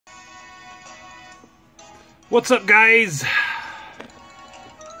What's up, guys?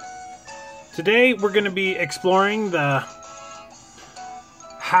 Today we're going to be exploring the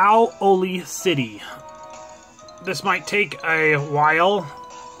Hau'oli City. This might take a while.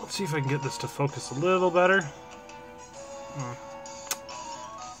 Let's see if I can get this to focus a little better.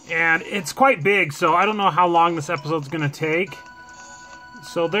 And it's quite big, so I don't know how long this episode's going to take.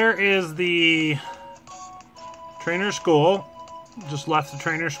 So there is the trainer school. Just left the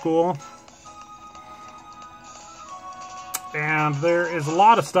trainer school. And there is a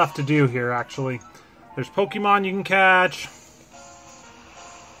lot of stuff to do here, actually. There's Pokemon you can catch.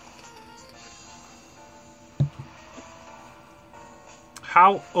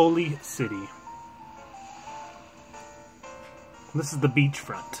 Hau'oli City. This is the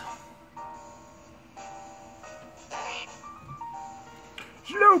beachfront.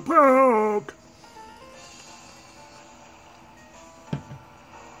 Slowpoke!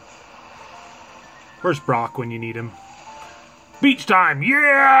 Where's Brock when you need him? Beach time,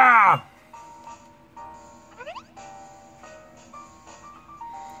 yeah!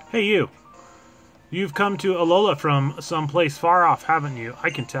 Hey, you. You've come to Alola from someplace far off, haven't you? I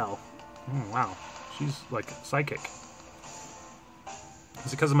can tell. Oh, wow. She's like psychic. Is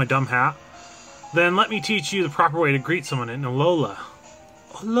it because of my dumb hat? Then let me teach you the proper way to greet someone in Alola.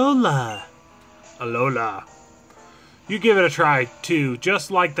 Alola. Alola. You give it a try, too,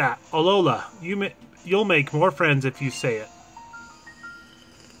 just like that. Alola. You'll make more friends if you say it.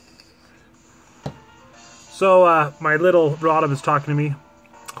 So, my little Rotom is talking to me.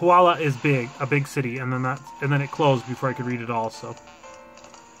 Koala is big, a big city, and then it closed before I could read it all, so.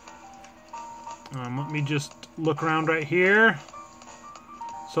 Let me just look around right here.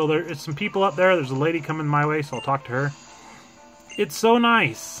 So there is some people up there. There's a lady coming my way, so I'll talk to her. It's so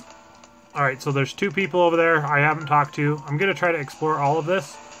nice. Alright, so there's two people over there I haven't talked to. I'm going to try to explore all of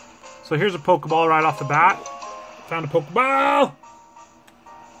this. So here's a Pokeball right off the bat. Found a Pokeball!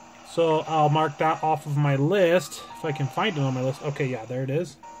 So I'll mark that off of my list, if I can find it on my list. Okay, yeah, there it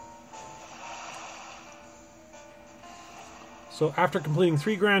is. So after completing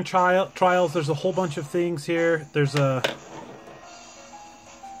 3 grand trials, there's a whole bunch of things here. There's a...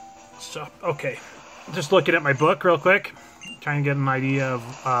 Okay, just looking at my book real quick. Trying to get an idea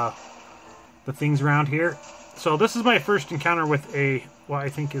of the things around here. So this is my first encounter with what I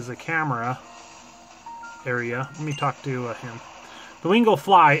think is a camera area. Let me talk to him. The wing will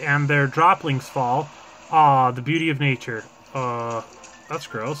fly and their droplings fall. Ah, the beauty of nature. That's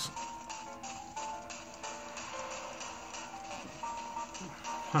gross.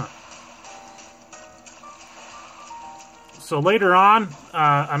 Huh. So later on,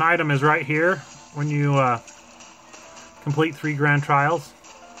 an item is right here when you complete 3 grand trials.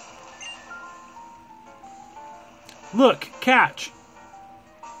 Look, catch!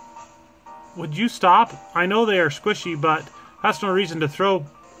 Would you stop? I know they are squishy, but that's no reason to throw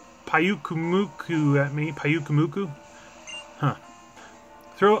Pyukumuku at me. Pyukumuku? Huh.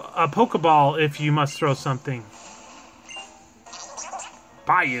 Throw a Pokeball if you must throw something.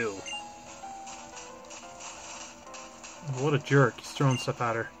 Bayou. What a jerk. He's throwing stuff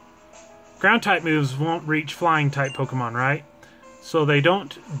at her. Ground-type moves won't reach Flying-type Pokemon, right? So they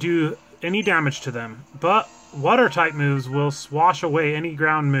don't do any damage to them. But Water-type moves will swash away any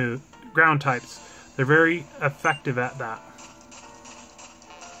ground types. They're very effective at that.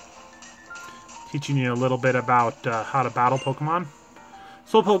 Teaching you a little bit about how to battle Pokemon.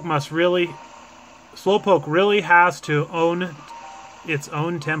 Slowpoke really has to own its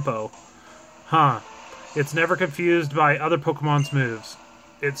own tempo. Huh. It's never confused by other Pokemon's moves.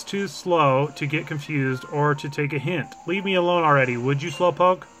 It's too slow to get confused or to take a hint. Leave me alone already, would you,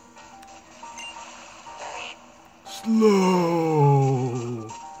 Slowpoke? Slow.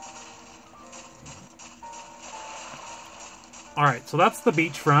 Alright, so that's the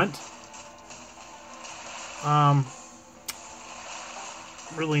beachfront.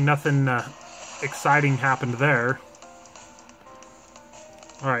 Really nothing exciting happened there.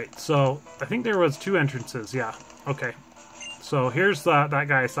 Alright, so I think there was 2 entrances, yeah. Okay. So here's that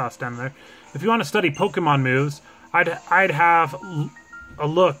guy I saw standing there. If you want to study Pokemon moves, I'd have a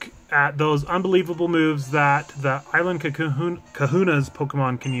look at those unbelievable moves that the Island Kahuna's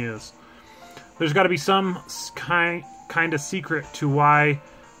Pokemon can use. There's got to be some kind of secret to why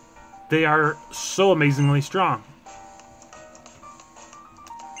they are so amazingly strong.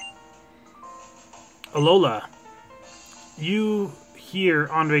 Alola, you here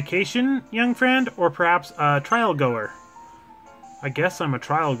on vacation, young friend, or perhaps a trial goer? I guess I'm a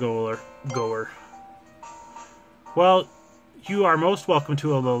trial goer. Well, you are most welcome to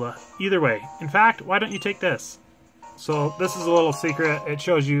Alola. Either way. In fact, why don't you take this? So this is a little secret. It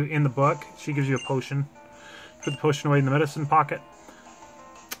shows you in the book. She gives you a potion. Put the potion away in the medicine pocket.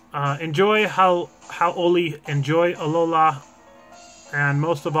 Enjoy Hau'oli, enjoy Alola, and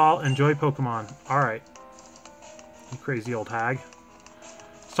most of all, enjoy Pokemon. Alright. You crazy old hag.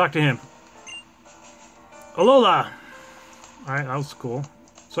 Let's talk to him. Alola! Alright, that was cool.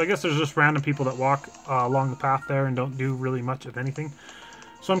 So I guess there's just random people that walk along the path there and don't do really much of anything.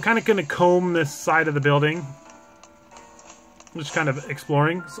 So I'm kind of going to comb this side of the building. I'm just kind of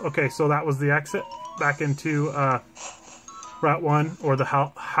exploring. Okay, so that was the exit back into Route 1, or the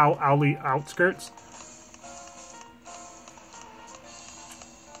Hau'oli outskirts.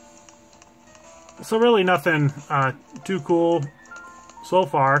 So really nothing too cool so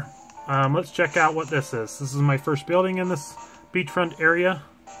far. Let's check out what this is. This is my first building in this beachfront area.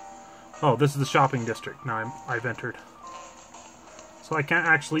 Oh, this is the shopping district now I've entered. So I can't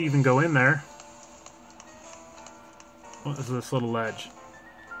actually even go in there. What is this little ledge?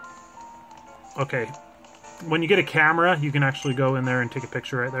 Okay. When you get a camera, you can actually go in there and take a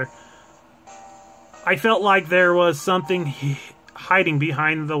picture right there. I felt like there was something hiding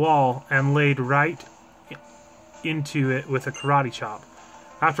behind the wall and laid right into it with a karate chop.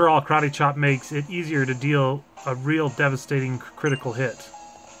 After all, karate chop makes it easier to deal a real devastating critical hit.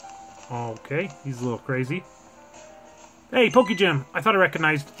 Okay, he's a little crazy. Hey, Pokegym! I thought I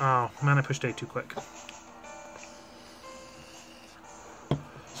recognized... Oh, man, I pushed A too quick.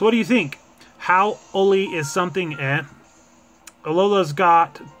 So what do you think? Hau'oli is something, eh? Alola's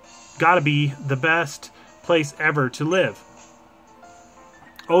gotta be the best place ever to live.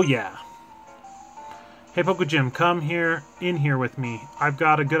 Oh yeah. Hey Pokegym, come in here with me. I've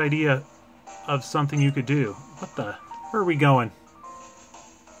got a good idea of something you could do. What the? Where are we going?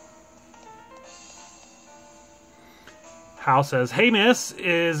 Hal says, hey miss,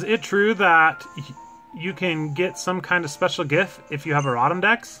 is it true that you can get some kind of special gift if you have a Rotom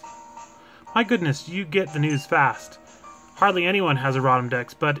Dex? My goodness, you get the news fast. Hardly anyone has a Rotom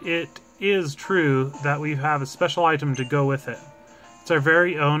Dex, but it is true that we have a special item to go with it. It's our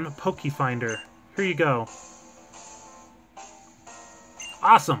very own Pokefinder. Here you go.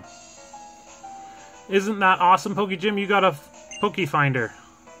 Awesome! Isn't that awesome, Pokegym? You got a Pokefinder.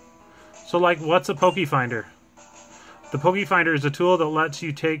 So, like, what's a Pokefinder? The Pokefinder is a tool that lets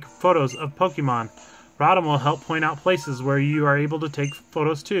you take photos of Pokemon. Rotom will help point out places where you are able to take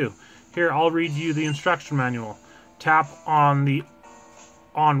photos too. Here, I'll read you the instruction manual. Tap on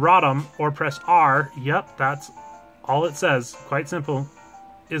Rotom or press R. Yep, that's all it says. Quite simple,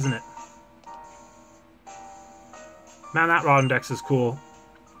 isn't it? Man, that Rotom Dex is cool.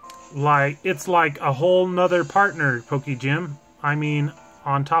 It's like a whole nother partner, Pokegym. I mean,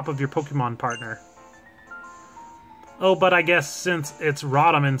 on top of your Pokemon partner. Oh, but I guess since it's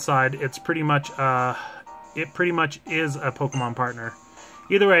Rotom inside, it pretty much is a Pokemon partner.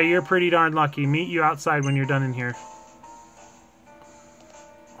 Either way, you're pretty darn lucky. Meet you outside when you're done in here.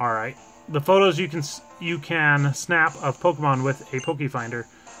 Alright. The photos you can snap of Pokemon with a Pokefinder.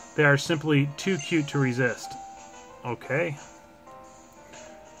 They are simply too cute to resist. Okay.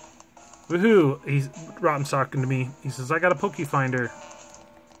 Woohoo! Rotom's talking to me. He says, I got a Pokefinder.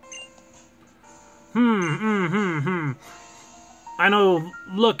 I know,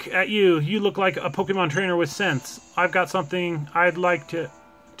 look at you. You look like a Pokemon trainer with sense. I've got something I'd like to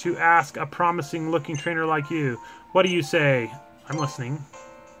ask a promising-looking trainer like you. What do you say? I'm listening.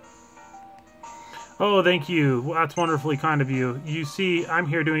 Oh, thank you. That's wonderfully kind of you. You see, I'm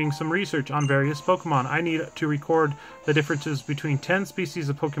here doing some research on various Pokemon. I need to record the differences between 10 species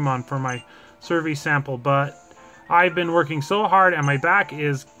of Pokemon for my survey sample, but I've been working so hard and my back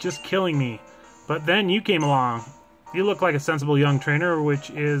is just killing me. But then you came along. You look like a sensible young trainer, which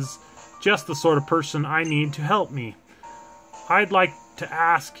is just the sort of person I need to help me. I'd like to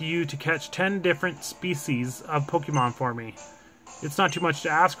ask you to catch 10 different species of Pokemon for me. It's not too much to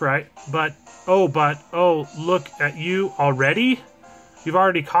ask, right? But, look at you already? You've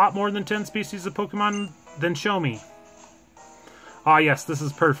already caught more than 10 species of Pokemon? Then show me. Ah, yes, this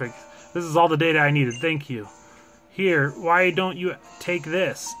is perfect. This is all the data I needed. Thank you. Here, why don't you take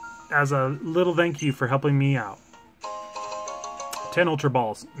this as a little thank you for helping me out? 10 Ultra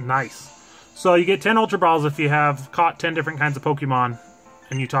Balls. Nice. So you get 10 Ultra Balls if you have caught 10 different kinds of Pokemon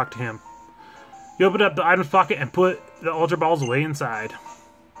and you talk to him. You open up the items pocket and put the Ultra Balls away inside.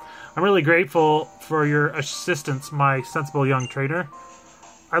 I'm really grateful for your assistance, my sensible young trainer.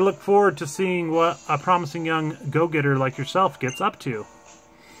 I look forward to seeing what a promising young go-getter like yourself gets up to.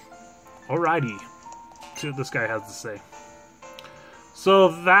 Alrighty. See what this guy has to say. So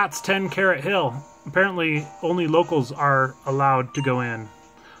that's 10 Carrot Hill. Apparently, only locals are allowed to go in.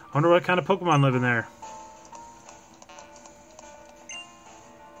 I wonder what kind of Pokemon live in there.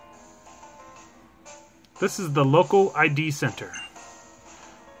 This is the local ID center.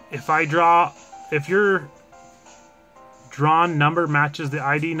 If your drawn number matches the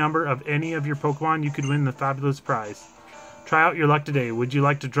ID number of any of your Pokemon, you could win the fabulous prize. Try out your luck today. Would you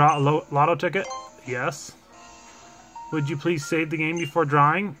like to draw a lotto ticket? Yes. Would you please save the game before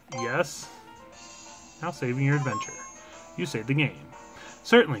drawing? Yes. Now saving your adventure. You saved the game.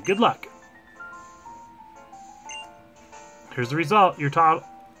 Certainly. Good luck. Here's the result. Your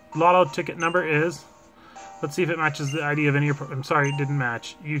lotto ticket number is... Let's see if it matches the ID of any of your... I'm sorry, it didn't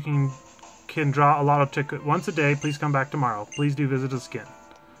match. You can draw a lotto ticket once a day. Please come back tomorrow. Please do visit us again.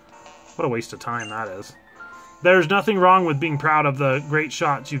 What a waste of time that is. There's nothing wrong with being proud of the great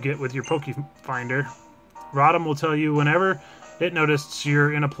shots you get with your Pokefinder. Rotom will tell you whenever it noticed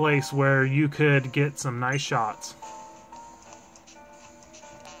you're in a place where you could get some nice shots.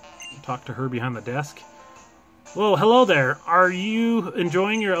 Talk to her behind the desk. Well, hello there. Are you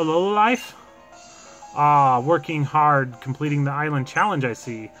enjoying your Alola life? Ah, working hard, completing the island challenge, I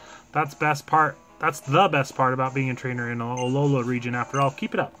see. That's the best part about being a trainer in Alola Region after all.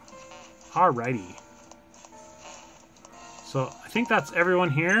 Keep it up. Alrighty. So, I think that's everyone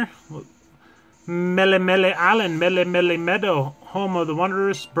here. Mele Mele Island, Mele Mele Meadow, home of the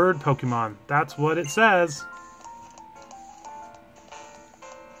wondrous bird Pokemon. That's what it says.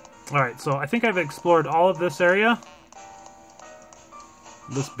 Alright, so I think I've explored all of this area.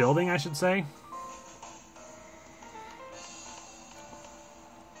 This building, I should say.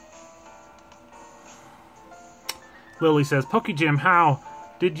 Lillie says, Pokegym, how?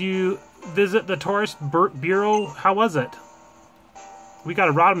 Did you visit the Tourist Bureau? How was it? We got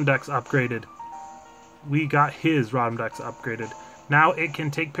a Rotom Dex upgraded. We got his Rotom Dex upgraded. Now it can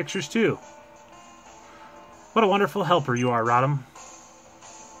take pictures too. What a wonderful helper you are, Rotom.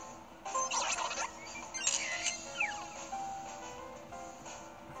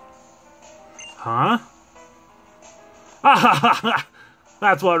 Huh? Ah,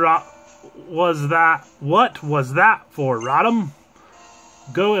 that's what was that. What was that for, Rotom?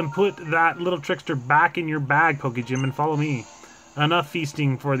 Go and put that little trickster back in your bag, Pokegym, and follow me. Enough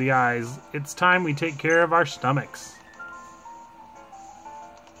feasting for the eyes. It's time we take care of our stomachs.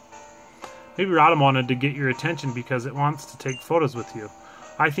 Maybe Rotom wanted to get your attention because it wants to take photos with you.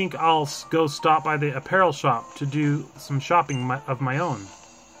 I think I'll go stop by the apparel shop to do some shopping of my own.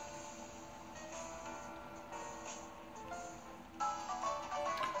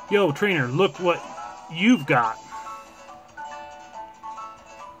 Yo, trainer, look what you've got.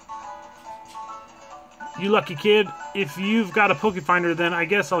 You lucky kid. If you've got a Pokefinder, then I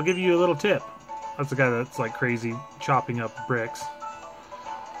guess I'll give you a little tip. That's the guy that's like crazy chopping up bricks.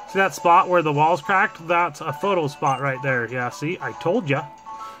 See that spot where the wall's cracked? That's a photo spot right there. Yeah, see? I told ya.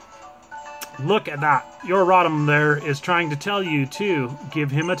 Look at that. Your Rotom there is trying to tell you to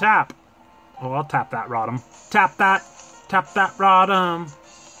give him a tap. Oh, I'll tap that, Rotom. Tap that. Tap that, Rotom.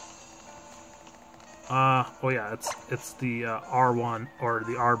 Oh yeah, it's the R1 or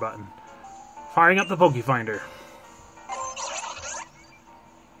the R button. Firing up the Pokefinder.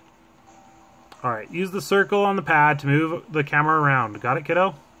 Alright, use the circle on the pad to move the camera around. Got it,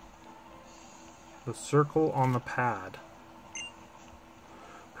 kiddo? The circle on the pad.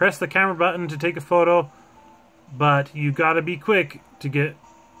 Press the camera button to take a photo, but you gotta be quick to get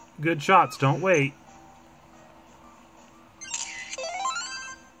good shots. Don't wait.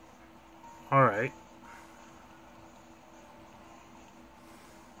 Alright.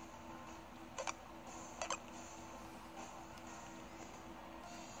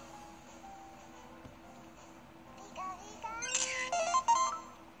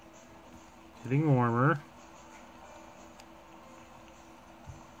 Getting warmer.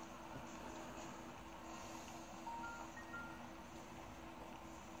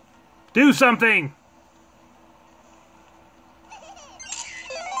 Do something!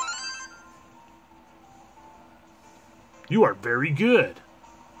 You are very good. I'm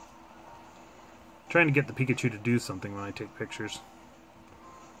trying to get the Pikachu to do something when I take pictures.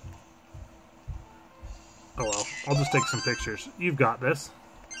 Oh well, I'll just take some pictures. You've got this.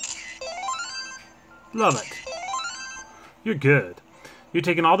 Love it. You're good. You're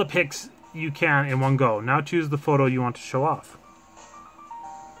taking all the pics you can in one go. Now choose the photo you want to show off.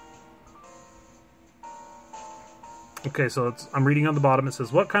 Okay, so I'm reading on the bottom. It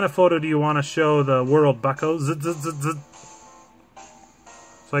says, what kind of photo do you want to show the world, bucko? Z -z -z -z.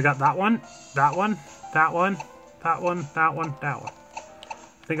 So I got that one, that one, that one, that one, that one, that one.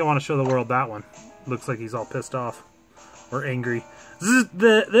 I think I want to show the world that one. Looks like he's all pissed off. Or angry.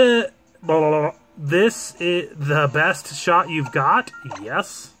 Blah, blah, blah. This is the best shot you've got?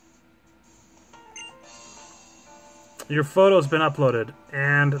 Yes. Your photo's been uploaded,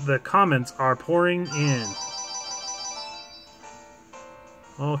 and the comments are pouring in.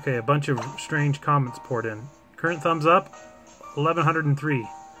 Okay, a bunch of strange comments poured in. Current thumbs up, 1103.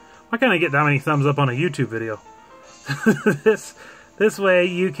 Why can't I get that many thumbs up on a YouTube video? This way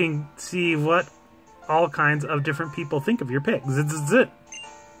you can see what all kinds of different people think of your pic. Zit, zit, zit.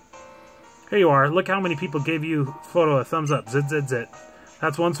 Here you are. Look how many people gave you photo a thumbs up. Zit, zit, zit.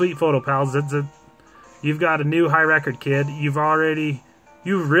 That's one sweet photo, pal. Zit, zit. You've got a new high record, kid. You've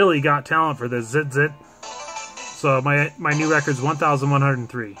really got talent for this. Zit, zit. So my new record's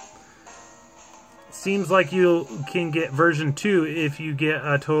 1,103. Seems like you can get version 2 if you get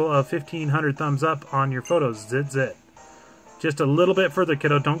a total of 1,500 thumbs up on your photos. Zit, zit. Just a little bit further,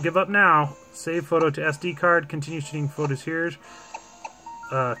 kiddo. Don't give up now. Save photo to SD card. Continue shooting photos here.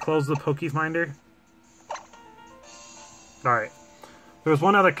 Close the Poke Finder. Alright. There's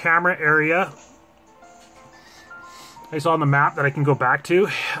one other camera area I saw on the map that I can go back to.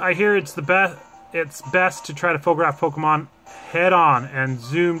 I hear it's best to try to photograph Pokemon head on and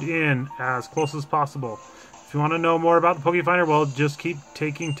zoomed in as close as possible. If you want to know more about the Poke Finder, well, just keep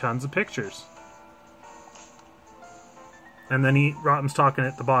taking tons of pictures. And then Rotom's talking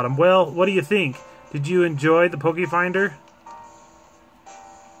at the bottom. Well, what do you think? Did you enjoy the Poke Finder?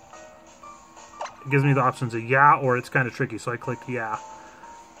 It gives me the options of yeah, or it's kind of tricky, so I click yeah.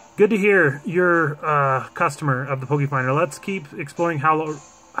 Good to hear you're a customer of the Poke Finder. Let's keep exploring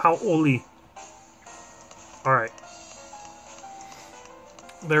Hau'oli. Alright.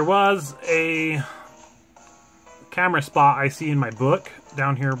 There was a camera spot I see in my book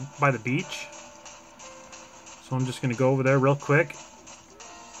down here by the beach. So I'm just going to go over there real quick.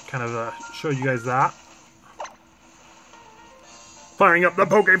 Kind of show you guys that. Firing up the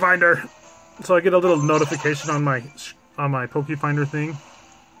Poke Finder! So I get a little notification on my Poke Finder thing.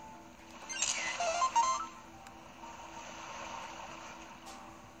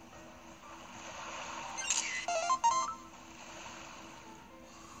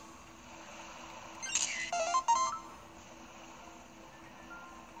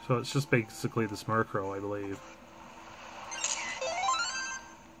 So it's just basically the Smirkrow, I believe.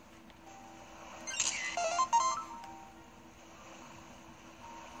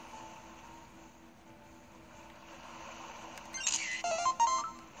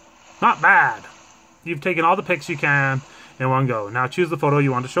 Not bad! You've taken all the pics you can in one go. Now choose the photo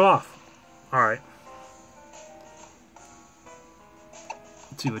you want to show off. Alright.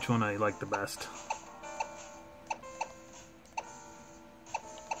 Let's see which one I like the best.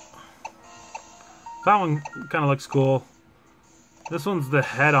 That one kind of looks cool. This one's the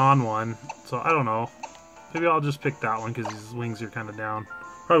head-on one, so I don't know. Maybe I'll just pick that one because his wings are kind of down.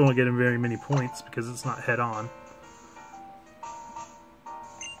 Probably won't get him very many points because it's not head-on.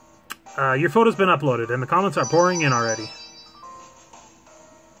 Your photo's been uploaded, and the comments are pouring in already.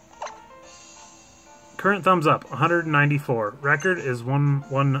 Current thumbs up, 194. Record is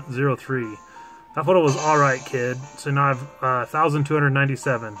 1103. That photo was alright, kid. So now I have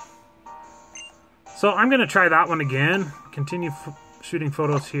 1,297. So I'm going to try that one again. Continue shooting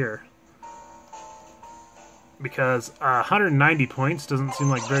photos here. Because 190 points doesn't seem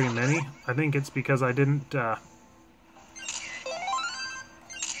like very many. I think it's because I didn't...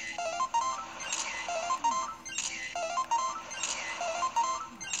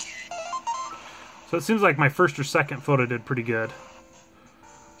 So it seems like my first or second photo did pretty good.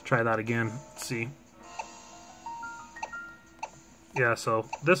 Let's try that again. Let's see. Yeah, so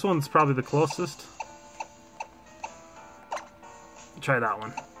this one's probably the closest. Try that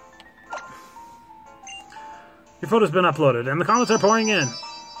one. Your photo's been uploaded, and the comments are pouring in.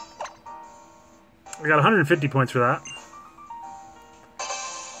 I got 150 points for that.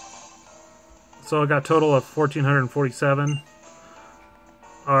 So I got a total of 1,447.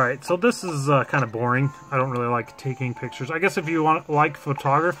 Alright, so this is kind of boring. I don't really like taking pictures. I guess if you like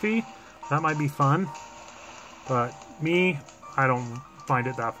photography, that might be fun. But me, I don't find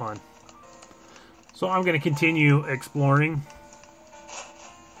it that fun. So I'm going to continue exploring.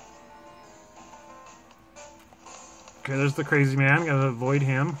 Okay, there's the crazy man. Gotta avoid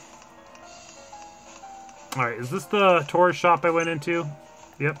him. Alright, is this the tourist shop I went into?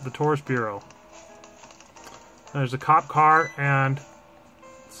 Yep, the tourist bureau. There's a cop car and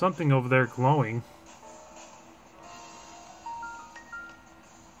something over there glowing.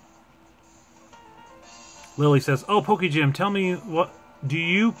 Lillie says, "Oh, Poke Jim, tell me, what do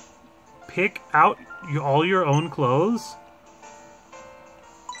you pick out all your own clothes?"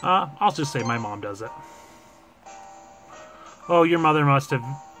 I'll just say my mom does it. Oh, your mother must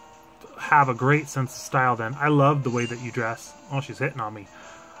have a great sense of style then. I love the way that you dress. Oh, she's hitting on me.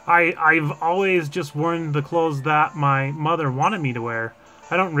 I've always just worn the clothes that my mother wanted me to wear.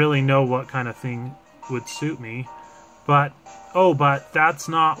 I don't really know what kind of thing would suit me. But, oh, but that's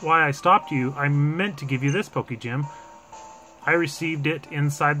not why I stopped you. I meant to give you this Pokegem. I received it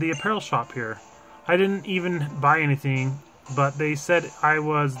inside the apparel shop here. I didn't even buy anything, but they said I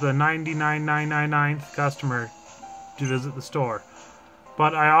was the 99,999th customer to visit the store.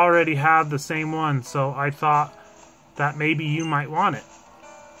 But I already had the same one, so I thought that maybe you might want it.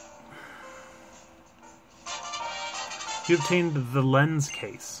 You obtained the lens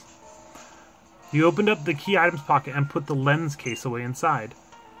case. You opened up the key items pocket and put the lens case away inside.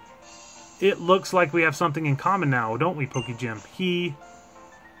 It looks like we have something in common now, don't we, Pokegem?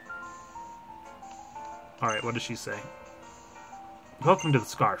 Alright, what does she say? Welcome to the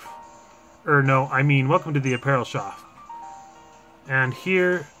scarf. No, I mean, welcome to the apparel shop. And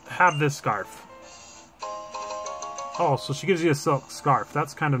here, have this scarf. Oh, so she gives you a silk scarf.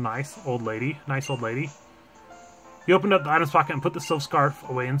 That's kind of nice, old lady. Nice old lady. You opened up the items pocket and put the silk scarf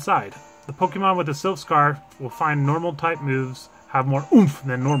away inside. The Pokemon with the silk scarf will find normal type moves have more oomph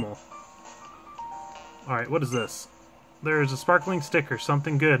than normal. Alright, what is this? There is a sparkling sticker.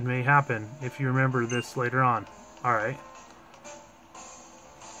 Something good may happen if you remember this later on. Alright.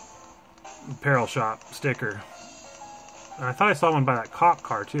 Apparel shop sticker. And I thought I saw one by that cop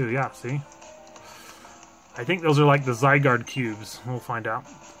car too. Yeah, see? I think those are like the Zygarde cubes. We'll find out.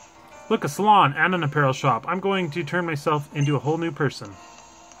 Look, a salon and an apparel shop. I'm going to turn myself into a whole new person.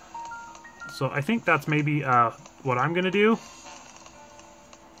 So I think that's maybe what I'm going to do.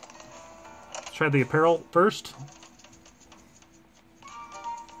 Let's try the apparel first.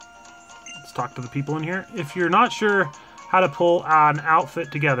 Let's talk to the people in here. If you're not sure how to pull an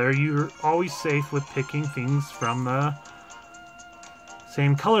outfit together, you're always safe with picking things from the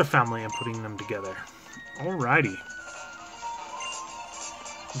same color family and putting them together. Alrighty.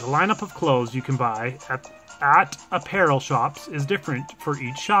 The lineup of clothes you can buy at apparel shops is different for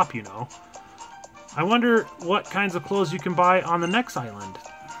each shop, you know. I wonder what kinds of clothes you can buy on the next island.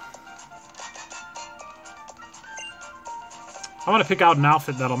 I want to pick out an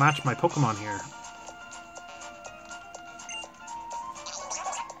outfit that'll match my Pokemon here.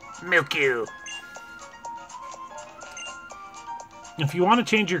 Milk you. If you want to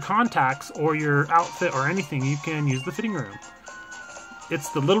change your contacts or your outfit or anything, you can use the fitting room. It's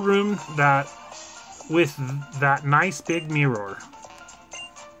the little room that with that nice big mirror.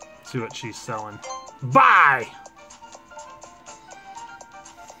 Let's see what she's selling. Buy!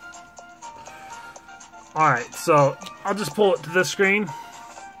 Alright, so I'll just pull it to this screen.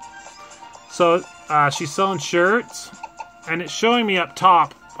 So she's selling shirts, and it's showing me up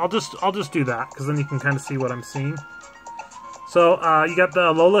top. I'll just do that because then you can kind of see what I'm seeing. So you got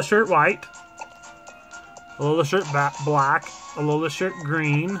the Alola shirt white, Alola shirt black, Alola shirt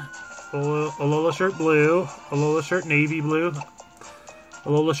green, Alola shirt blue, Alola shirt navy blue,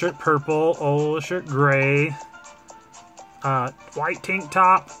 Alola shirt purple, Alola shirt gray, white tank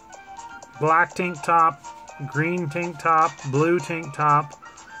top, black tank top, green tank top, blue tank top,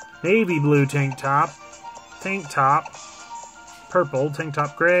 navy blue tank top, purple, tank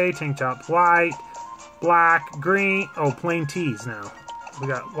top gray, tank top white, black, green, oh, plain tees now. We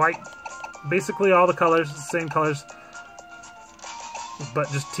got white, basically all the colors, the same colors, but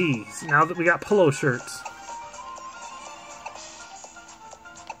just tees. Now that we got polo shirts.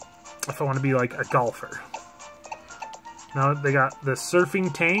 If I want to be like a golfer. Now they got the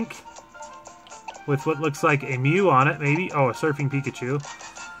surfing tank with what looks like a Mew on it, maybe. Oh, a surfing Pikachu.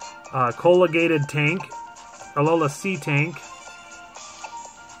 Colligated tank. Alola Sea tank.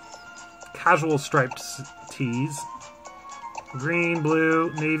 Casual striped tees. Green,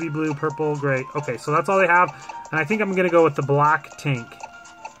 blue, navy blue, purple, gray. Okay, so that's all they have. And I think I'm going to go with the black tank.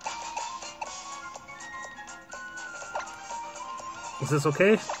 Is this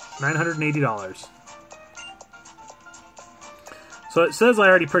okay? $980. So it says I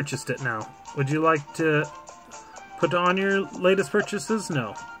already purchased it now. Would you like to put on your latest purchases?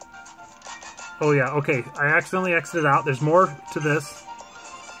 No. Oh yeah, okay. I accidentally exited out. There's more to this.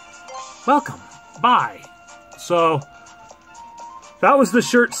 Welcome. Bye. So, that was the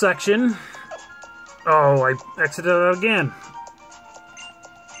shirt section. Oh, I exited out again.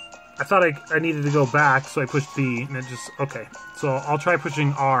 I thought I needed to go back, so I pushed B, and it just... Okay, so I'll try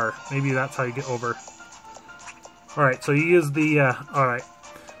pushing R. Maybe that's how you get over. Alright, so you use the... Alright,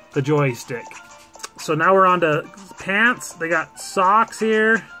 the joystick. So now we're on to pants. They got socks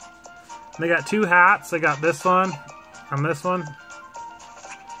here. They got two hats. They got this one and this one.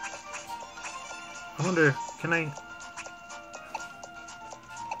 I wonder, can I...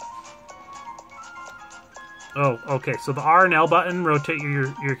 Oh, okay. So the R and L button rotate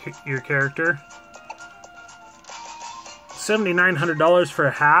your character. $7,900 for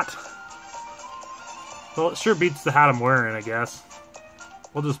a hat. Well, it sure beats the hat I'm wearing, I guess.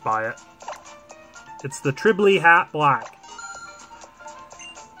 We'll just buy it. It's the Tribbley hat black.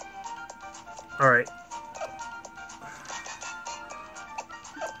 Alright.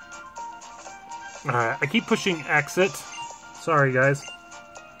 Alright, I keep pushing exit. Sorry, guys.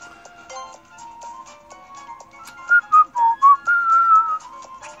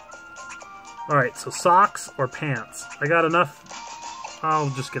 Alright, so socks or pants? I got enough. I'll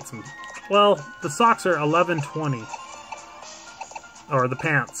just get some. Well, the socks are $11.20. Or the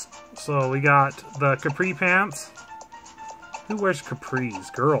pants. So we got the capri pants. Who wears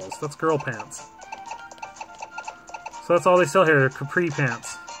capris? Girls. That's girl pants. So that's all they sell here, capri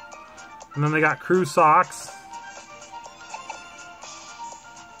pants. And then they got crew socks.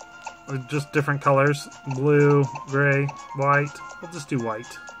 Just different colors. Blue, gray, white. We'll just do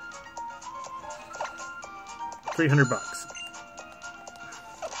white. 300 bucks.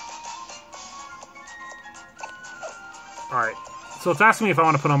 Alright. So it's asking me if I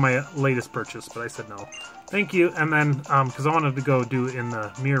want to put on my latest purchase, but I said no. Thank you. And then, because I wanted to go do it in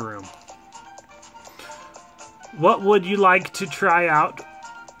the mirror room. What would you like to try out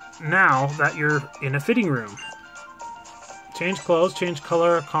now that you're in a fitting room? Change clothes, change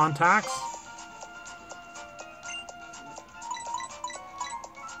color, contacts.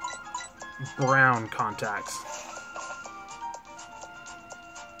 Brown contacts.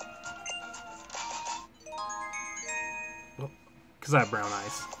 Because I have brown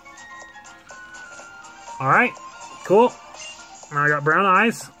eyes. Alright, cool. Now I got brown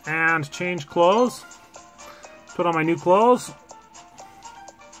eyes and change clothes. Put on my new clothes.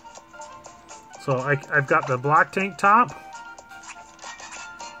 So I've got the black tank top.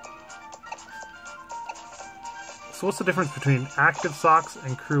 So what's the difference between active socks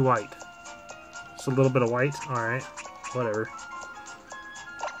and crew white? Just a little bit of white? Alright, whatever.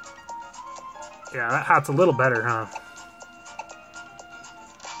 Yeah, that hat's a little better, huh?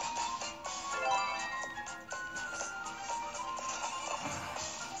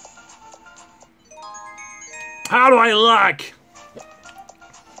 How do I look?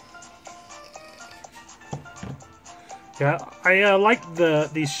 Yeah, I like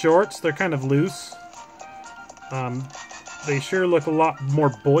these shorts. They're kind of loose. They sure look a lot more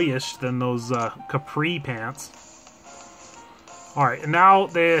boyish than those capri pants. Alright, and now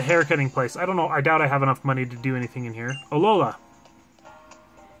the haircutting place. I don't know, I doubt I have enough money to do anything in here. Alola.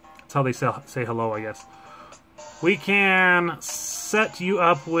 That's how they say hello, I guess. We can set you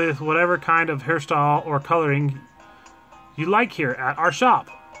up with whatever kind of hairstyle or coloring you like here at our shop.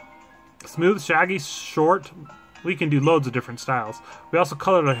 Smooth, shaggy, short. We can do loads of different styles. We also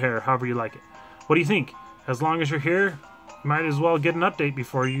color the hair however you like it. What do you think? As long as you're here, you might as well get an update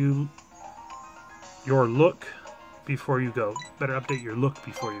before your look before you go. Better update your look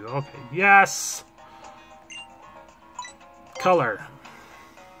before you go. Okay, yes! Color.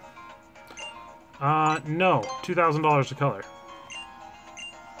 No. $2,000 to color.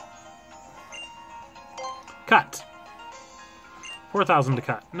 Cut. $4,000 to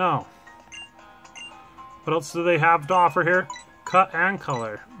cut. No. What else do they have to offer here? Cut and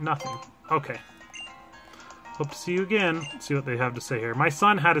color. Nothing. Okay. Hope to see you again. Let's see what they have to say here. My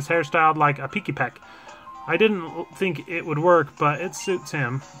son had his hair styled like a Peeky Peck. I didn't think it would work, but it suits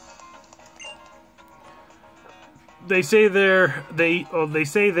him. They say they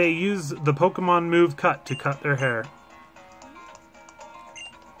use the Pokemon move cut to cut their hair.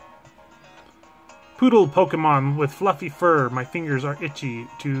 Poodle Pokemon with fluffy fur. My fingers are itchy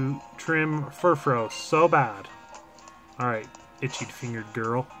to trim furfro so bad. Alright, itchy-fingered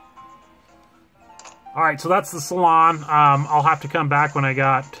girl. Alright, so that's the salon. I'll have to come back when I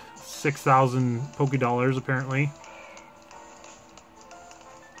got 6,000 Poké-Dollars, apparently.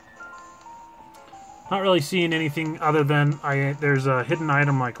 Not really seeing anything other than there's a hidden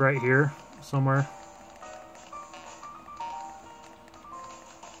item like right here somewhere.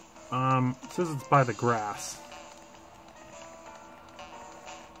 It says it's by the grass.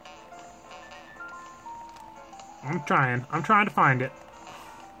 I'm trying to find it.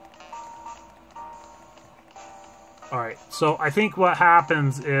 Alright, so I think what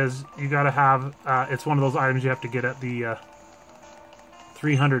happens is you gotta have, it's one of those items you have to get at the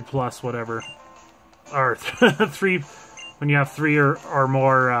 300 plus whatever. Or when you have 3 or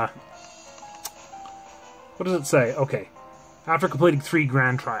more, what does it say? Okay. After completing 3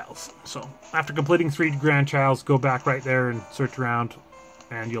 grand trials. So, after completing 3 grand trials, go back right there and search around,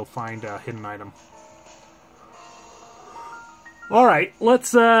 and you'll find a hidden item. Alright,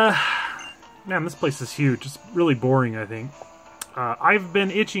 let's Man, this place is huge. It's really boring, I think. I've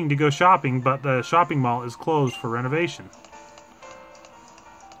been itching to go shopping, but the shopping mall is closed for renovation.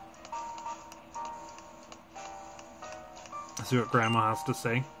 Let's see what Grandma has to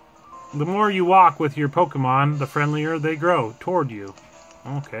say. The more you walk with your Pokemon, the friendlier they grow toward you.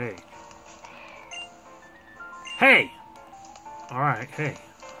 Okay. Hey! Alright, hey.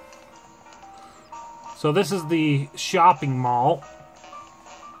 So this is the shopping mall.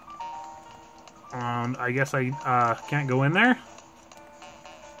 I guess I can't go in there?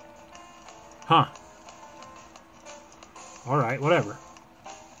 Huh. Alright, whatever.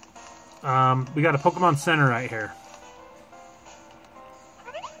 We got a Pokemon Center right here.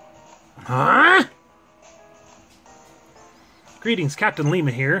 Huh? Greetings, Captain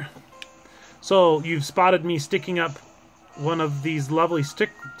Lima here. So, you've spotted me sticking up one of these lovely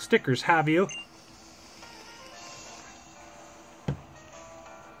stickers, have you?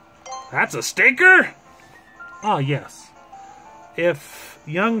 That's a sticker? Ah, yes. If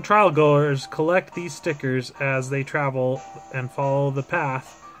young trial goers collect these stickers as they travel and follow the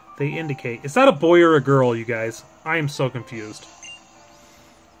path they indicate. Is that a boy or a girl, you guys? I am so confused.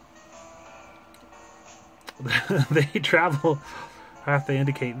 They travel path they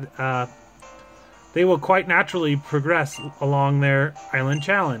indicate. They will quite naturally progress along their island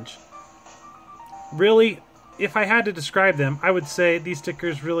challenge. Really? If I had to describe them, I would say these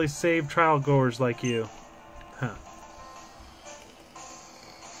stickers really save trial goers like you. Huh.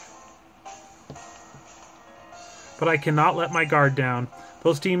 But I cannot let my guard down.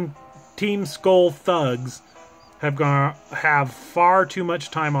 Those Team Skull thugs have far too much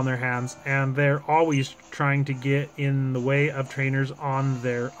time on their hands, and they're always trying to get in the way of trainers on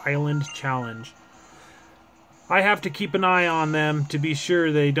their island challenge. I have to keep an eye on them to be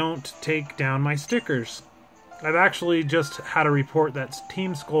sure they don't take down my stickers. I've actually just had a report that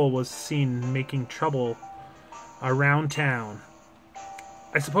Team Skull was seen making trouble around town.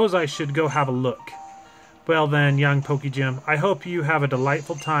 I suppose I should go have a look. Well then, young Pokegym, I hope you have a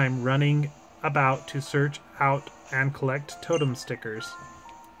delightful time running about to search out and collect Totem Stickers.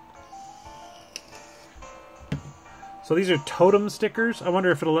 So these are Totem Stickers. I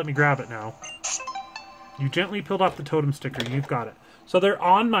wonder if it'll let me grab it now. You gently peeled off the Totem Sticker. You've got it. So they're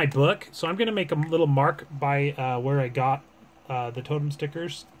on my book, so I'm going to make a little mark by where I got the Totem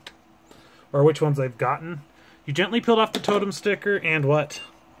Stickers, or which ones I've gotten. You gently peeled off the Totem Sticker, and what?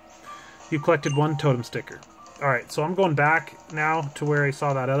 You collected one Totem Sticker. Alright, so I'm going back now to where I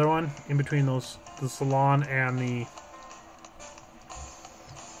saw that other one, in between those, the salon and the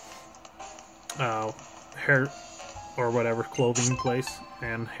hair, or whatever, clothing place,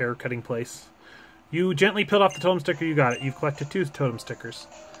 and hair cutting place. You gently peeled off the Totem Sticker, you got it. You've collected 2 Totem Stickers.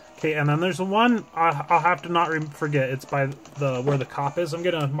 Okay, and then there's one I'll have to not forget. It's by the where the cop is. I'm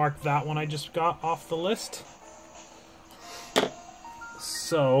going to mark that one I just got off the list.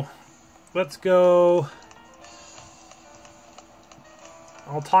 So, let's go.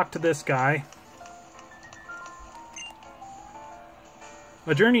 I'll talk to this guy.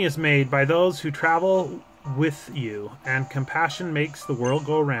 A journey is made by those who travel with you, and compassion makes the world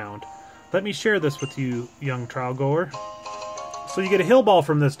go round. Let me share this with you, young trial goer. So you get a hill ball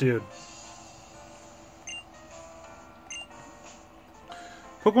from this dude.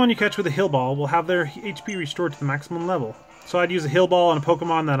 Pokemon you catch with a hill ball will have their HP restored to the maximum level. So I'd use a hill ball on a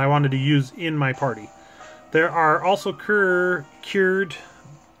Pokemon that I wanted to use in my party. There are also cured.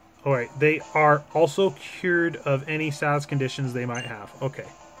 Alright, they are also cured of any status conditions they might have. Okay.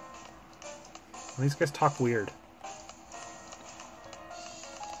 These guys talk weird.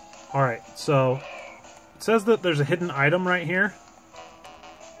 Alright, so it says that there's a hidden item right here.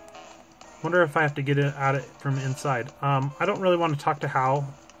 Wonder if I have to get it at it from inside. I don't really want to talk to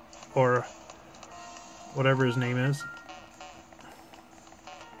Hal, or whatever his name is.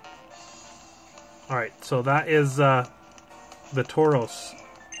 Alright, so that is the Tauros.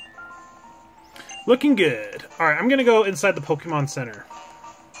 Looking good. Alright, I'm gonna go inside the Pokemon Center.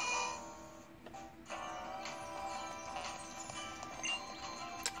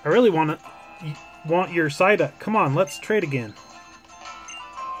 I really want your Psyduck. Come on, let's trade again.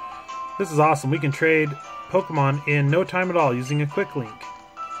 This is awesome. We can trade Pokemon in no time at all using a quick link.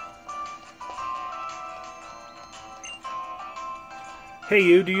 Hey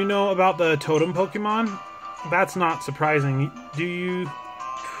you, do you know about the Totem Pokemon? That's not surprising. Do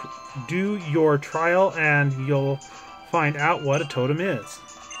your trial and you'll find out what a totem is.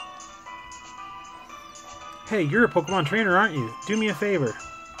 Hey, you're a Pokemon trainer, aren't you? Do me a favor.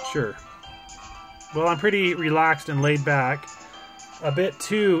 Sure. Well, I'm pretty relaxed and laid back. A bit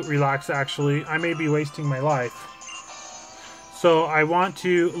too relaxed, actually. I may be wasting my life. So I want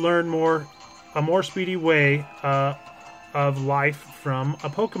to learn more a more speedy way of life from a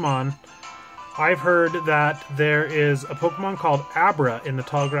Pokemon. I've heard that there is a Pokemon called Abra in the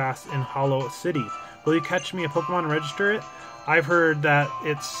tall grass in Hau'oli City. Will you catch me a Pokemon and register it? I've heard that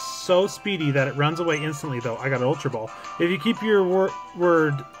it's so speedy that it runs away instantly, though. I got an Ultra Ball. If you keep your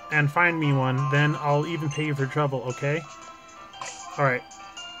word and find me one, then I'll even pay you for trouble, okay? Alright.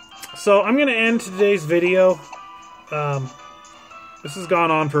 So, I'm going to end today's video. This has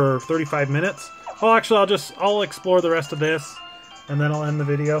gone on for 35 minutes. Well, actually, I'll explore the rest of this, and then I'll end the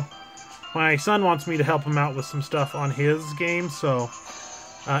video. My son wants me to help him out with some stuff on his game, so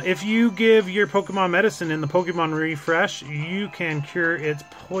if you give your Pokemon medicine in the Pokemon Refresh, you can cure its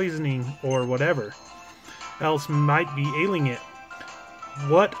poisoning or whatever else might be ailing it.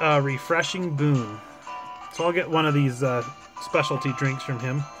 What a refreshing boon. So I'll get one of these specialty drinks from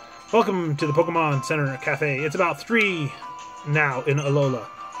him. Welcome to the Pokemon Center Cafe. It's about 3 now in Alola.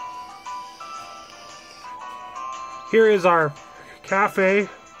 Here is our cafe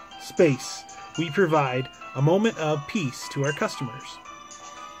space. We provide a moment of peace to our customers.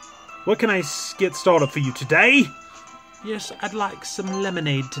 What can I get started for you today? Yes, I'd like some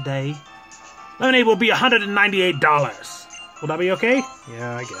lemonade today. Lemonade will be $198. Will that be okay?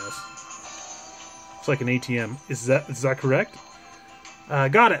 Yeah, I guess. It's like an ATM. Is that correct?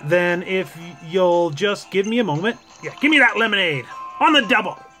 Got it. Then if you'll just give me a moment. Yeah, give me that lemonade. On the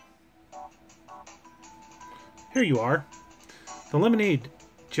double. Here you are. The lemonade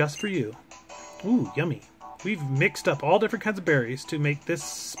just for you. Ooh, yummy. We've mixed up all different kinds of berries to make this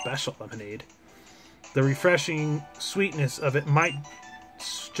special lemonade. The refreshing sweetness of it might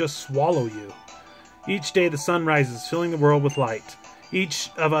just swallow you. Each day the sun rises, filling the world with light. Each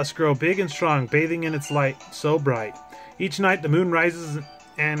of us grow big and strong, bathing in its light so bright. Each night the moon rises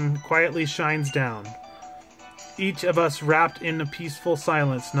and quietly shines down. Each of us wrapped in a peaceful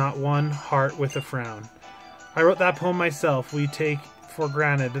silence, not one heart with a frown. I wrote that poem myself. We take for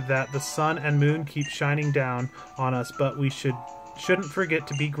granted that the sun and moon keep shining down on us, but we shouldn't forget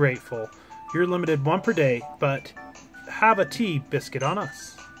to be grateful. You're limited 1 per day, but have a tea biscuit on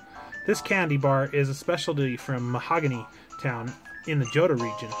us. This candy bar is a specialty from Mahogany Town in the Johto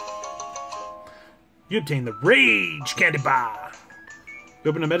region. You obtain the Rage Candy Bar. You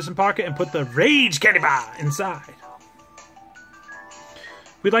open a medicine pocket and put the Rage Candy Bar inside.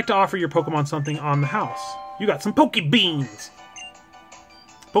 We'd like to offer your Pokemon something on the house. You got some Poke Beans.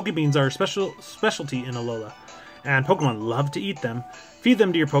 Poke Beans are a specialty in Alola, and Pokemon love to eat them. Feed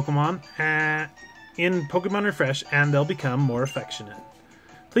them to your Pokemon in Pokemon Refresh, and they'll become more affectionate.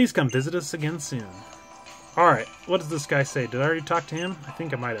 Please come visit us again soon. Alright, what does this guy say? Did I already talk to him? I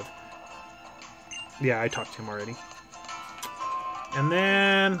think I might have. Yeah, I talked to him already. And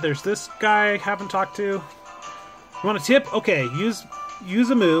then there's this guy I haven't talked to. You want a tip? Okay, use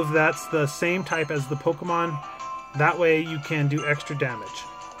a move that's the same type as the Pokemon. That way you can do extra damage.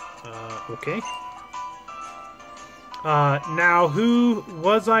 Okay. Now who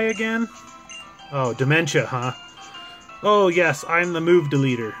was I again? Oh, Dementia, huh? Oh yes, I'm the move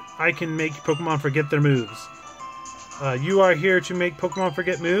deleter. I can make Pokemon forget their moves. You are here to make Pokemon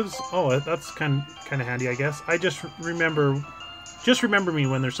forget moves? Oh, that's kind of handy, I guess. I just remember me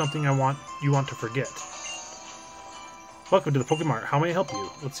when there's something you want to forget. Welcome to the Pokemart. How may I help you?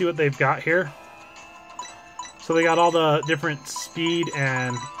 Let's see what they've got here. So they got all the different speed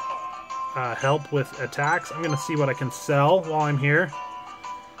and help with attacks. I'm going to see what I can sell while I'm here.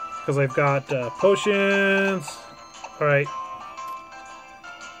 Because I've got potions. Alright.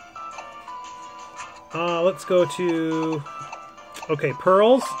 Let's go to... Okay,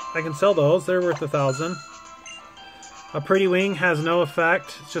 pearls. I can sell those. They're worth 1,000. A pretty wing has no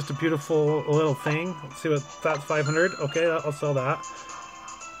effect. It's just a beautiful little thing. Let's see what... That's 500. Okay, I'll sell that.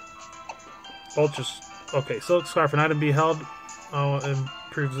 Okay, Silk Scarf, an item be held.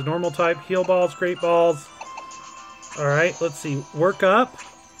 Improves the normal type. Heal balls, great balls. Alright, let's see. Work up.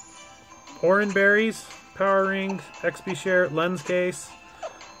 Oran berries. Power rings. XP share. Lens case.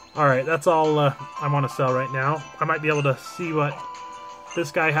 Alright, that's all I want to sell right now. I might be able to see what this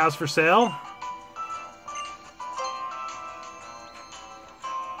guy has for sale.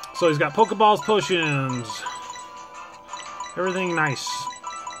 So he's got Pokeballs, potions. Everything nice.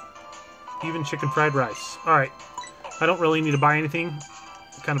 Even chicken fried rice. Alright. I don't really need to buy anything.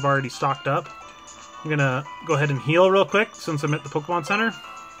 I'm kind of already stocked up. I'm going to go ahead and heal real quick since I'm at the Pokemon Center.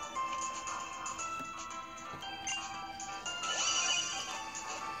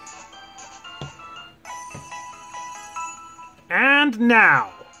 And now,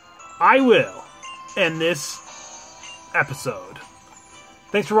 I will end this episode.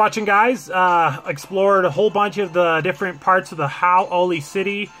 Thanks for watching, guys. Explored a whole bunch of the different parts of the Hau'oli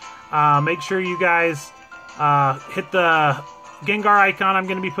City. Make sure you guys hit the Gengar icon I'm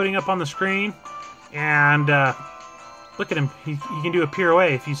going to be putting up on the screen. And look at him. He can do a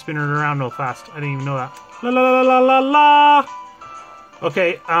pirouette if you spin it around real fast. I didn't even know that. La la la la la la.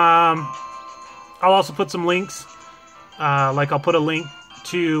 Okay, I'll also put some links. Like I'll put a link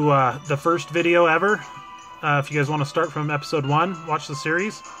to the first video ever. If you guys want to start from episode 1, watch the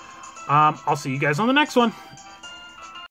series. I'll see you guys on the next one.